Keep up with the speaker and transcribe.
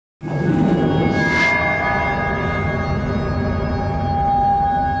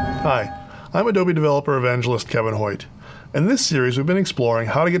Hi, I'm Adobe developer evangelist Kevin Hoyt. In this series, we've been exploring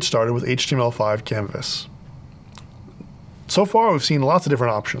how to get started with HTML5 Canvas. So far, we've seen lots of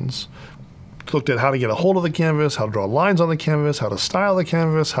different options. Looked at how to get a hold of the canvas, how to draw lines on the canvas, how to style the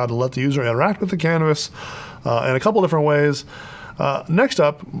canvas, how to let the user interact with the canvas, in a couple different ways. Next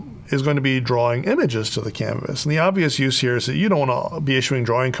up is going to be drawing images to the canvas. And the obvious use here is that you don't want to be issuing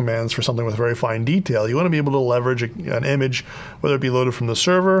drawing commands for something with very fine detail. You want to be able to leverage an image, whether it be loaded from the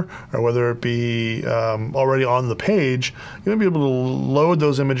server or whether it be already on the page. You want to be able to load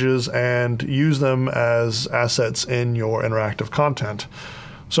those images and use them as assets in your interactive content.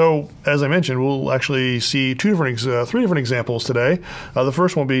 So, as I mentioned, we'll actually see three different examples today. The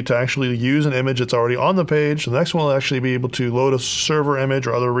first one will be to actually use an image that's already on the page. The next one will actually be able to load a server image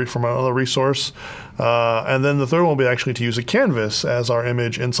or from another resource. And then the third one will be actually to use a canvas as our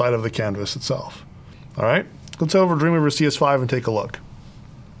image inside of the canvas itself. All right, let's head over to Dreamweaver CS5 and take a look.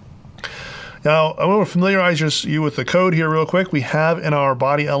 Now, I want to familiarize you with the code here real quick. We have in our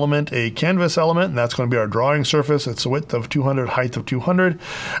body element a canvas element, and that's going to be our drawing surface. It's a width of 200, height of 200.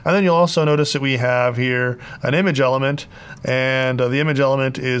 And then you'll also notice that we have here an image element, and the image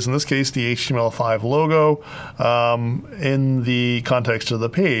element is, in this case, the HTML5 logo in the context of the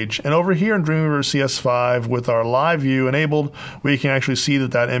page. And over here in Dreamweaver CS5, with our live view enabled, we can actually see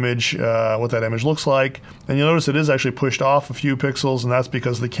that image, what that image looks like. And you'll notice it is actually pushed off a few pixels, and that's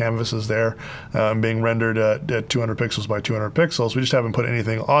because the canvas is there. Being rendered at 200 pixels by 200 pixels. We just haven't put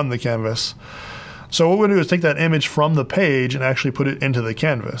anything on the canvas. So what we're going to do is take that image from the page and actually put it into the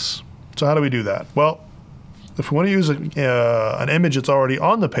canvas. So how do we do that? Well, if we want to use an image that's already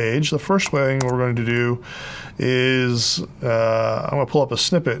on the page, the first thing we're going to do is I'm going to pull up a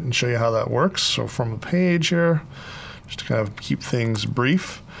snippet and show you how that works. So from the page here, just to kind of keep things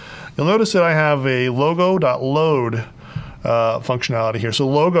brief, you'll notice that I have a logo.load functionality here. So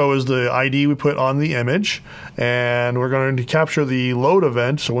logo is the ID we put on the image, and we're going to capture the load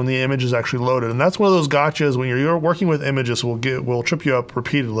event, so when the image is actually loaded. And that's one of those gotchas when you're working with images will trip you up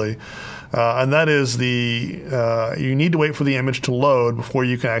repeatedly. And that is you need to wait for the image to load before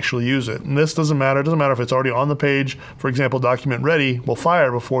you can actually use it. And this doesn't matter. It doesn't matter if it's already on the page. For example, document ready will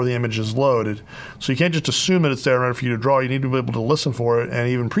fire before the image is loaded. So you can't just assume that it's there ready for you to draw. You need to be able to listen for it and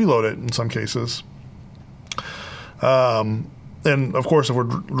even preload it in some cases. And of course, if we're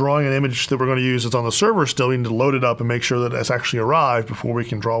drawing an image that we're going to use that's on the server still, we need to load it up and make sure that it's actually arrived before we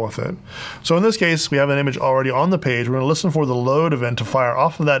can draw with it. So in this case, we have an image already on the page. We're going to listen for the load event to fire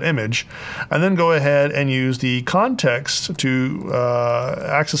off of that image, and then go ahead and use the context to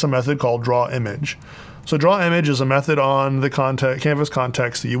access a method called drawImage. So drawImage is a method on the canvas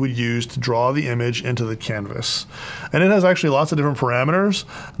context that you would use to draw the image into the canvas. And it has actually lots of different parameters,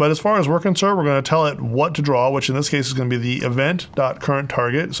 but as far as we're concerned, we're going to tell it what to draw, which in this case is going to be the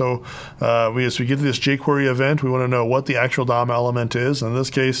event.currentTarget. So as we get to this jQuery event, we want to know what the actual DOM element is. In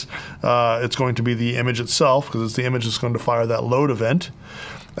this case, it's going to be the image itself, because it's the image that's going to fire that load event.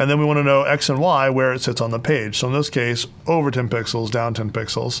 And then we want to know X and Y, where it sits on the page. So in this case, over 10 pixels, down 10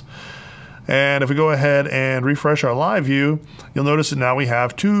 pixels. And if we go ahead and refresh our live view, you'll notice that now we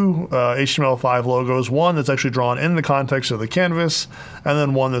have two HTML5 logos, one that's actually drawn in the context of the canvas, and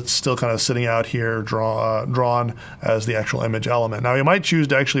then one that's still kind of sitting out here drawn as the actual image element. Now you might choose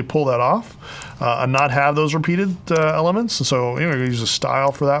to actually pull that off and not have those repeated elements. So you're going to use a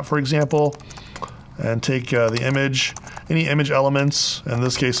style for that, for example, and take the image, any image elements. In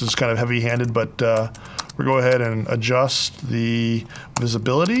this case, it's kind of heavy-handed, but we'll go ahead and adjust the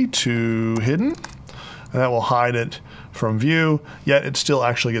visibility to hidden, and that will hide it from view, yet it still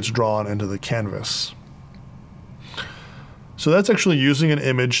actually gets drawn into the canvas. So that's actually using an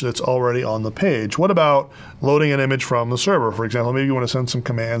image that's already on the page. What about loading an image from the server? For example, maybe you want to send some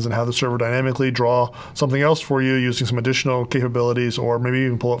commands and have the server dynamically draw something else for you using some additional capabilities, or maybe you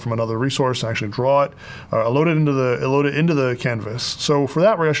can pull it from another resource and actually draw it, load it into the canvas. So for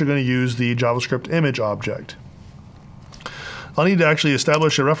that, we're actually going to use the JavaScript image object. I'll need to actually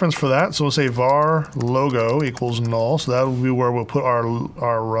establish a reference for that. So we'll say var logo equals null. So that will be where we'll put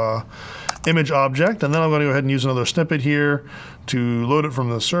our image object. And then I'm going to go ahead and use another snippet here to load it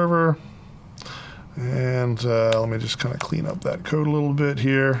from the server. And let me just kind of clean up that code a little bit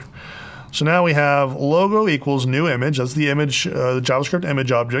here. So now we have logo equals new image. That's the image, the JavaScript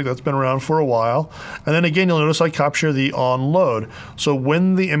image object. That's been around for a while. And then again, you'll notice I capture the onLoad. So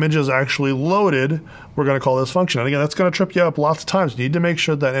when the image is actually loaded, we're going to call this function. And again, that's going to trip you up lots of times. You need to make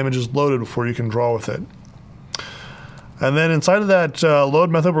sure that image is loaded before you can draw with it. And then inside of that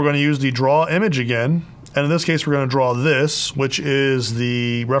load method, we're going to use the draw image again. And in this case, we're going to draw this, which is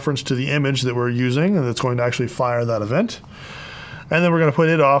the reference to the image that we're using, and it's going to actually fire that event. And then we're going to put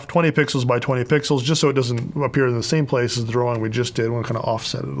it off 20 pixels by 20 pixels just so it doesn't appear in the same place as the drawing we just did. We're going to kind of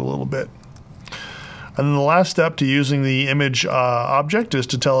offset it a little bit. And then the last step to using the image object is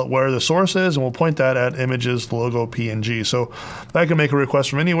to tell it where the source is, and we'll point that at images logo PNG. So that can make a request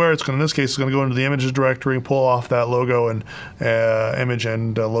from anywhere. It's going, in this case, it's going to go into the images directory, pull off that logo and image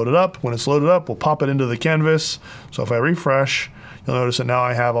and load it up. When it's loaded up, we'll pop it into the canvas. So if I refresh, you'll notice that now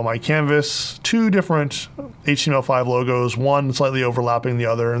I have on my canvas 2 different HTML5 logos, one slightly overlapping the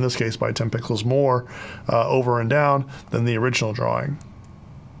other, in this case by 10 pixels more over and down than the original drawing.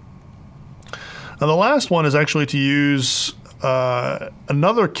 Now the last one is actually to use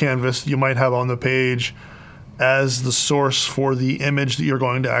another canvas you might have on the page as the source for the image that you're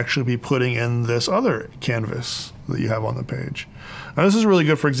going to actually be putting in this other canvas that you have on the page. Now this is really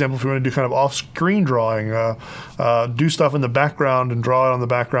good, for example, if you want to do kind of off-screen drawing, do stuff in the background and draw it on the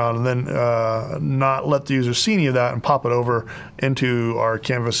background and then not let the user see any of that and pop it over into our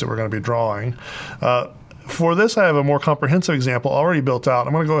canvas that we're going to be drawing. For this, I have a more comprehensive example already built out.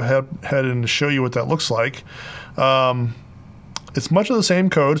 I'm going to go ahead and show you what that looks like. It's much of the same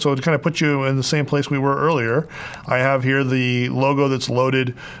code, so to kind of put you in the same place we were earlier, I have here the logo that's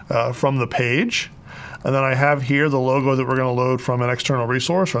loaded from the page. And then I have here the logo that we're going to load from an external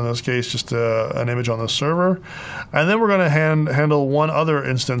resource, or in this case, just an image on the server. And then we're going to handle one other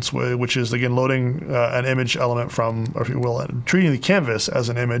instance, which is, again, loading an image element from, or if you will, treating the canvas as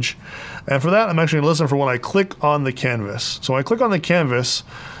an image. And for that, I'm actually going to listen for when I click on the canvas. So when I click on the canvas,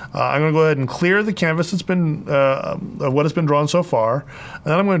 I'm going to go ahead and clear the canvas that's been, of what has been drawn so far. And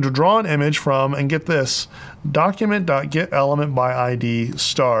then I'm going to draw an image from, and get this, document.getElementById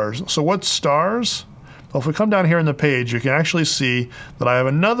stars. So what's stars? Well, if we come down here in the page, you can actually see that I have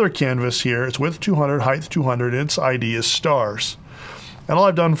another canvas here. It's width 200, height 200, its ID is stars. And all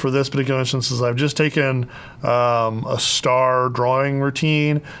I've done for this particular instance is I've just taken a star drawing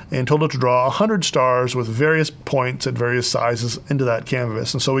routine and told it to draw 100 stars with various points at various sizes into that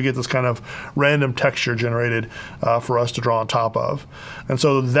canvas. And so we get this kind of random texture generated for us to draw on top of. And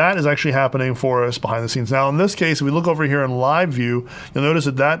so that is actually happening for us behind the scenes. Now in this case, if we look over here in live view, you'll notice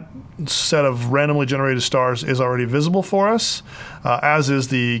that that set of randomly generated stars is already visible for us, as is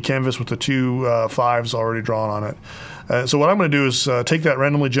the canvas with the 2 5s already drawn on it. So what I'm going to do is take that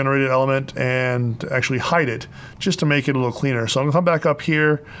randomly generated element and actually hide it just to make it a little cleaner. So I'm going to come back up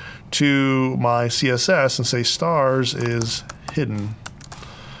here to my CSS and say stars is hidden.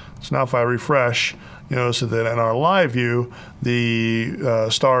 So now if I refresh, you notice that in our live view, the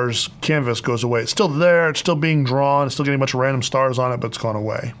stars canvas goes away. It's still there, it's still being drawn, it's still getting a bunch of random stars on it, but it's gone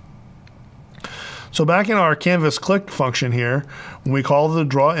away. So back in our canvas click function here, when we call the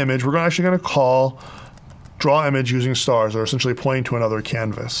draw image, we're actually going to call draw image using stars, or essentially pointing to another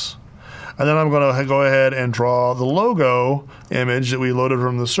canvas. And then I'm going to go ahead and draw the logo image that we loaded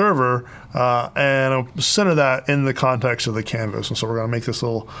from the server, and I'll center that in the context of the canvas. And so we're going to make this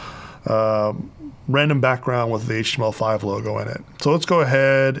little random background with the HTML5 logo in it. So let's go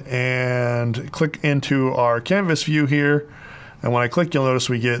ahead and click into our canvas view here. And when I click, you'll notice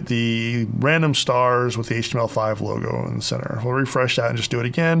we get the random stars with the HTML5 logo in the center. We'll refresh that and just do it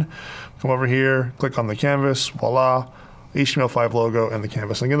again. Come over here, click on the canvas, voila, HTML5 logo and the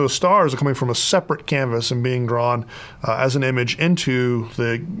canvas. And again, those stars are coming from a separate canvas and being drawn as an image into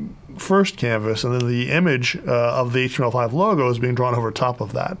the first canvas, and then the image of the HTML5 logo is being drawn over top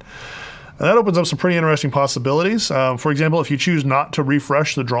of that. And that opens up some pretty interesting possibilities. For example, if you choose not to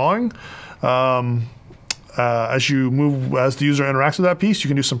refresh the drawing, as the user interacts with that piece, you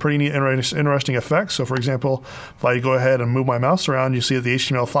can do some pretty neat, interesting effects. So for example, if I go ahead and move my mouse around, you see that the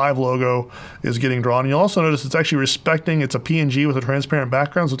HTML5 logo is getting drawn. And you'll also notice it's actually respecting, it's a PNG with a transparent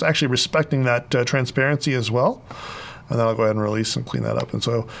background, so it's actually respecting that transparency as well. And then I'll go ahead and release and clean that up. And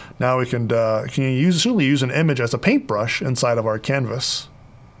so now we can certainly use an image as a paintbrush inside of our canvas.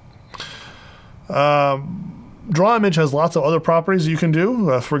 Draw image has lots of other properties you can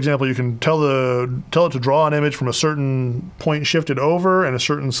do. For example, you can tell it to draw an image from a certain point shifted over and a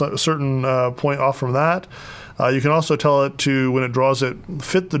certain point off from that. You can also tell it to, when it draws it,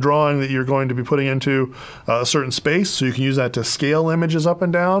 fit the drawing that you're going to be putting into a certain space. So you can use that to scale images up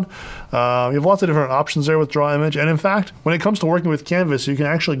and down. You have lots of different options there with draw image. And in fact, when it comes to working with Canvas, you can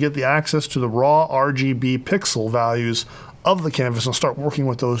actually get the access to the raw RGB pixel values of the canvas and start working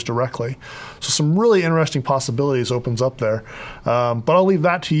with those directly. So some really interesting possibilities opens up there. But I'll leave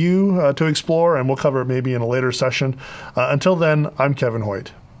that to you to explore, and we'll cover it maybe in a later session. Until then, I'm Kevin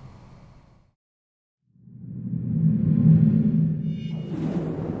Hoyt.